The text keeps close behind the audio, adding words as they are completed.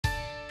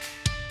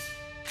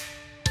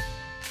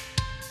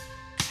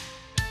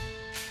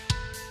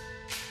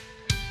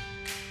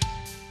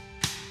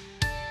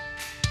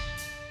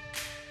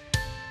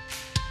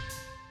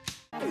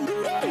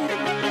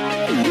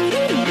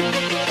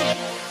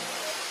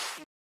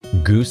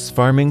Goose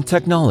farming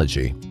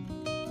technology.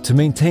 To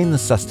maintain the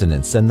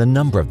sustenance and the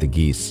number of the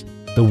geese,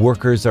 the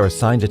workers are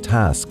assigned a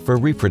task for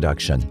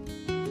reproduction.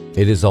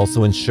 It is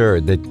also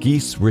ensured that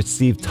geese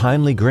receive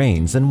timely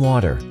grains and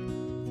water.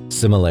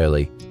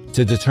 Similarly,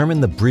 to determine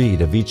the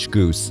breed of each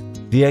goose,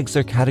 the eggs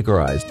are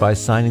categorized by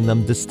assigning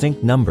them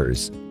distinct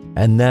numbers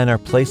and then are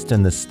placed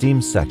in the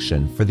steam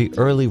section for the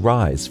early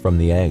rise from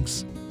the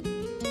eggs.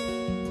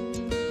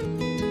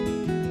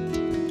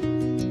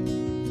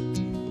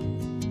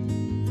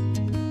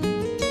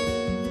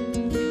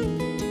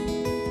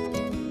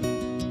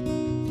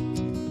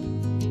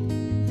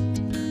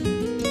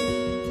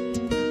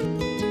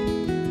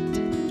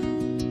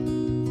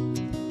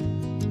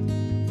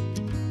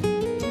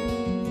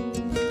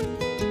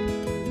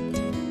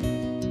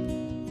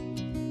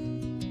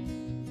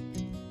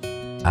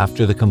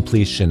 After the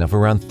completion of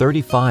around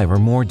 35 or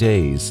more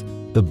days,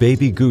 the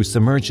baby goose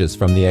emerges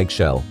from the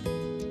eggshell.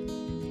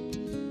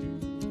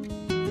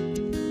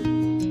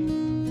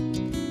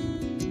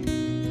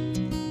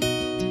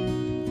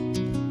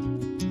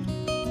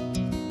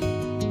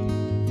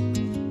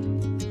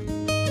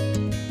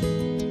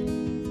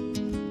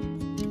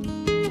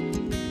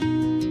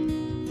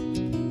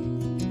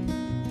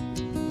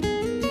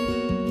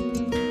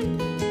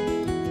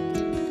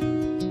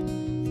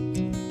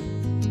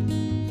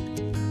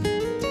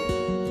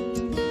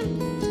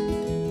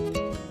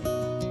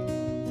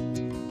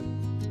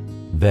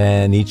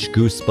 Then each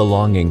goose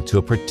belonging to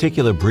a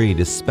particular breed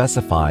is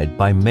specified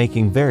by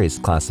making various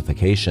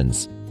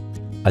classifications.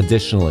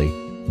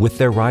 Additionally, with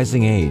their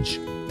rising age,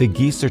 the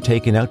geese are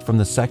taken out from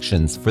the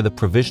sections for the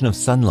provision of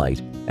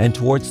sunlight and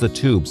towards the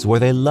tubes where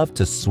they love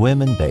to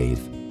swim and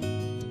bathe.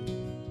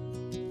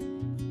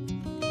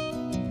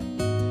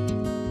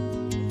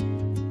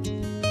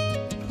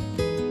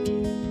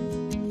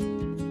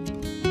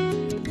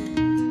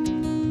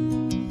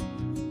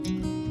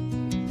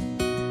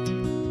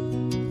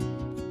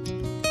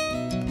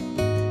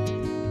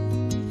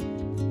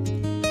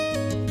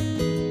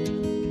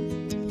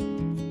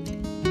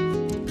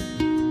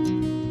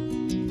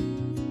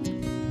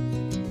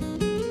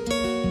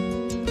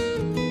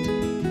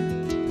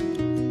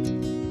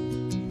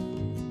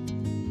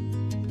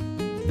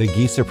 The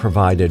geese are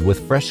provided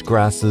with fresh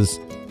grasses,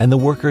 and the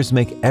workers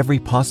make every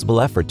possible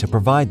effort to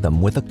provide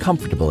them with a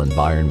comfortable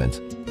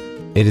environment.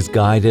 It is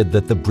guided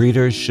that the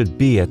breeders should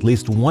be at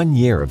least 1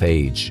 year of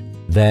age.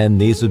 Then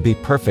these would be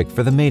perfect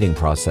for the mating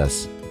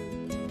process.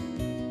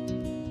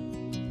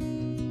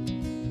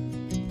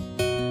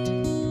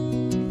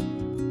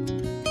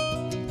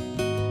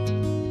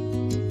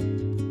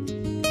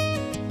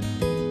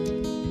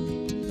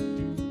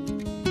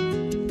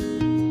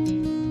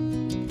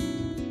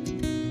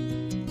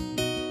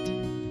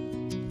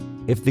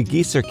 If the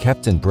geese are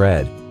kept and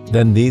bred,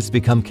 then these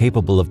become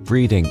capable of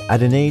breeding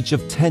at an age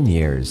of 10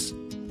 years.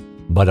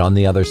 But on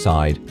the other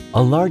side,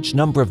 a large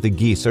number of the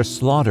geese are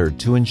slaughtered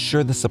to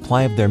ensure the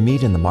supply of their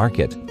meat in the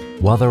market,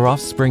 while their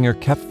offspring are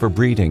kept for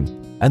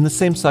breeding, and the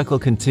same cycle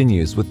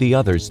continues with the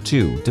others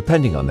too,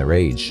 depending on their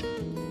age.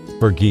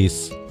 For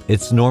geese,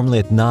 it's normally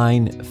at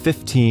 9,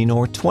 15,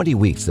 or 20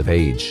 weeks of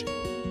age.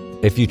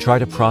 If you try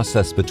to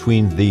process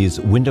between these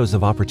windows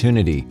of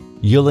opportunity,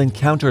 you'll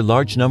encounter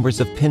large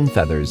numbers of pin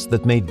feathers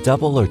that may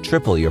double or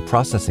triple your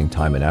processing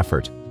time and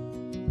effort.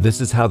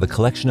 This is how the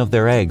collection of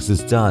their eggs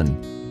is done,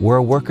 where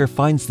a worker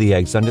finds the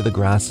eggs under the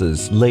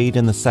grasses laid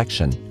in the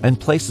section and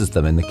places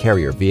them in the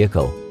carrier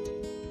vehicle.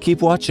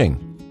 Keep watching.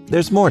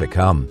 There's more to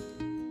come.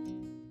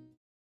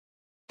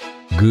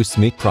 Goose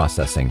meat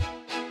processing.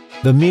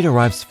 The meat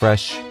arrives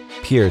fresh,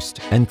 pierced,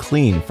 and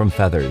clean from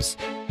feathers.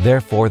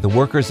 Therefore, the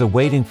workers are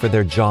waiting for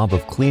their job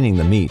of cleaning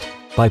the meat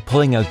by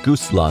pulling out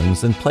goose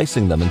lungs and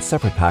placing them in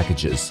separate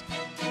packages.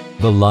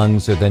 The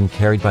lungs are then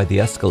carried by the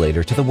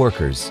escalator to the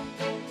workers.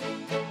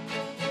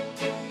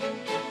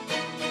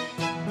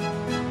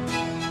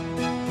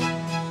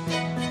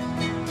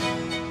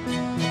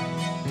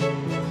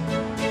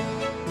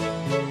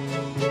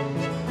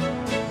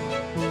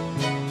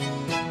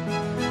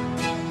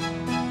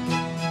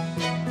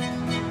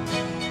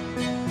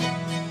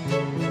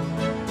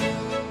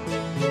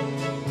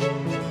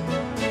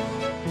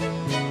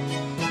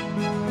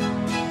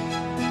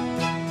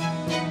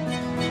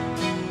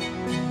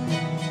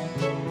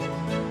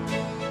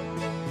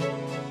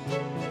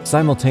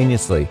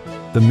 Simultaneously,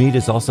 the meat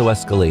is also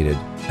escalated,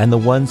 and the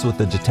ones with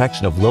the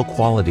detection of low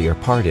quality are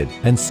parted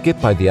and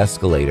skipped by the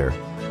escalator,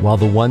 while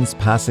the ones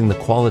passing the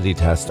quality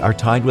test are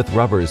tied with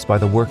rubbers by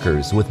the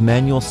workers with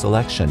manual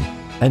selection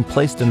and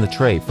placed in the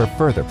tray for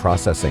further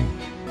processing.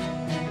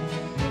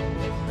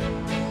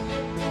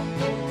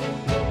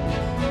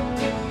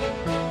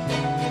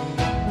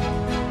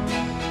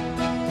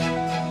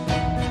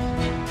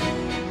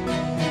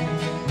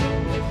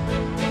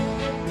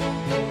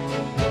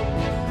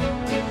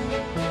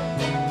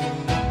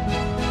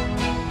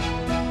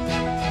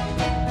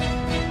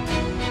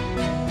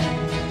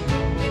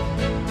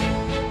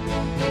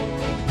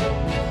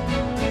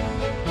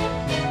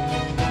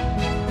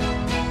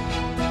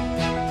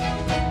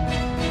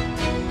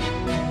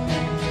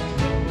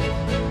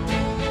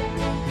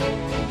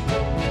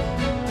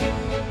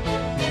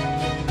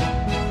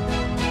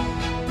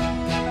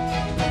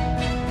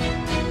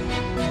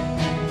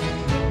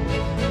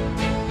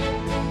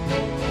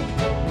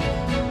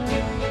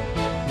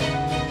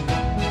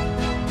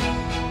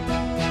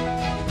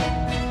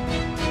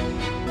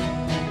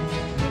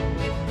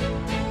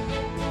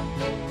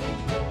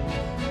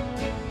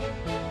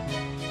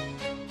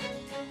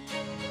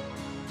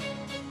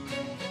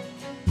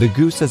 The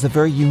Goose has a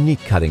very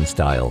unique cutting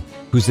style,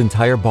 whose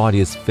entire body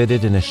is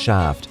fitted in a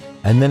shaft,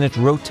 and then it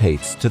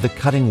rotates to the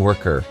cutting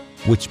worker,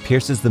 which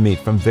pierces the meat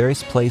from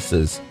various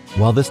places,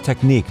 while this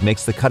technique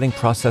makes the cutting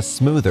process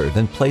smoother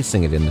than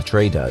placing it in the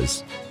tray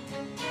does.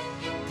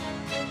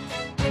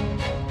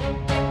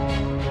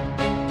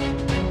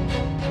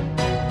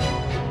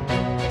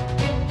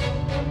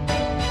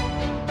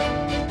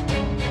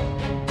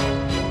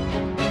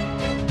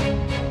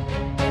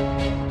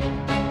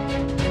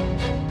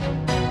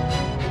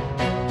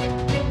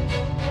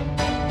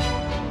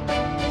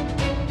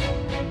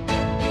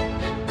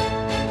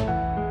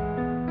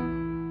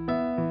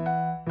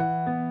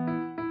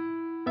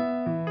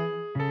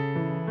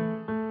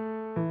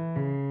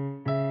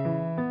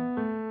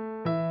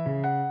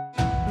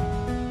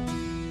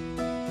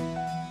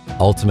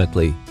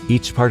 Ultimately,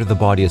 each part of the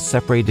body is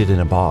separated in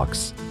a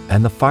box,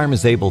 and the farm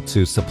is able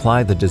to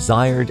supply the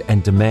desired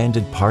and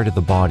demanded part of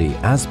the body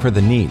as per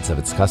the needs of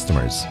its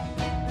customers.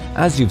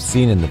 As you've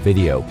seen in the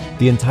video,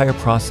 the entire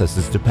process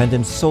is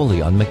dependent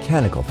solely on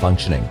mechanical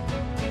functioning.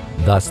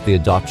 Thus, the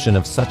adoption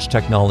of such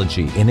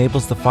technology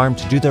enables the farm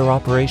to do their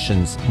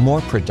operations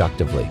more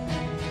productively.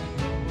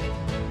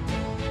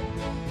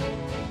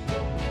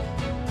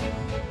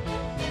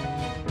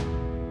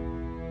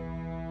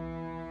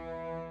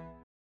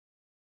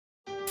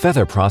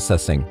 Feather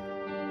processing.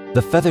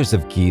 The feathers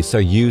of geese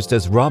are used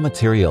as raw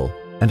material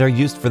and are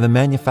used for the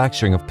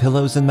manufacturing of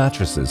pillows and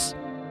mattresses.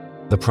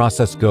 The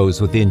process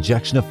goes with the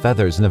injection of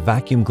feathers in a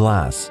vacuum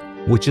glass,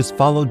 which is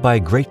followed by a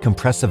great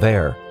compressive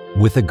air,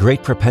 with a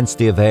great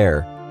propensity of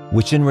air,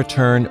 which in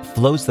return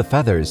flows the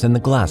feathers in the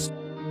glass.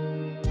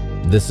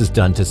 This is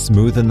done to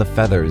smoothen the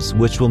feathers,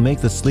 which will make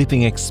the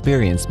sleeping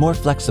experience more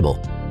flexible.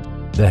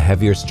 The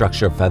heavier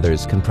structure of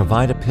feathers can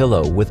provide a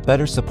pillow with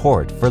better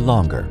support for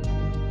longer.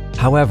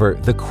 However,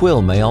 the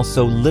quill may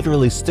also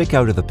literally stick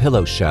out of the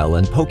pillow shell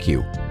and poke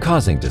you,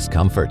 causing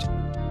discomfort.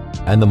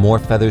 And the more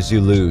feathers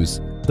you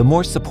lose, the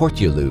more support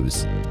you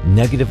lose,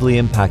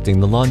 negatively impacting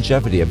the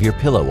longevity of your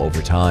pillow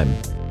over time.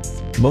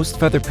 Most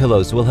feather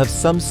pillows will have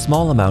some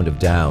small amount of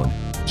down,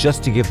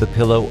 just to give the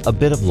pillow a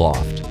bit of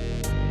loft.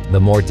 The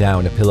more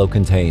down a pillow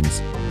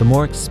contains, the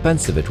more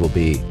expensive it will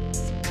be.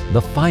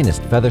 The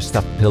finest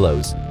feather-stuffed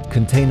pillows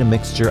contain a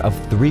mixture of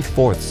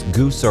 3/4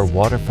 goose or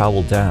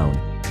waterfowl down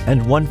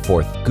and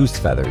 1/4 goose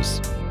feathers.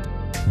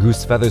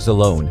 Goose feathers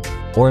alone,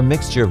 or a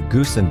mixture of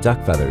goose and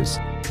duck feathers,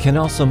 can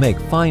also make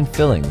fine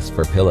fillings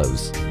for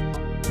pillows.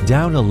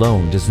 Down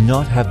alone does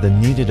not have the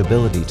needed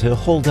ability to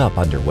hold up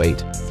under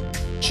weight.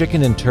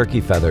 Chicken and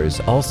turkey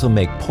feathers also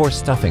make poor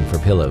stuffing for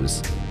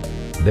pillows.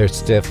 They're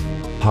stiff,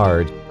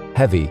 hard,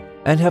 heavy,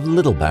 and have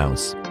little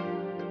bounce.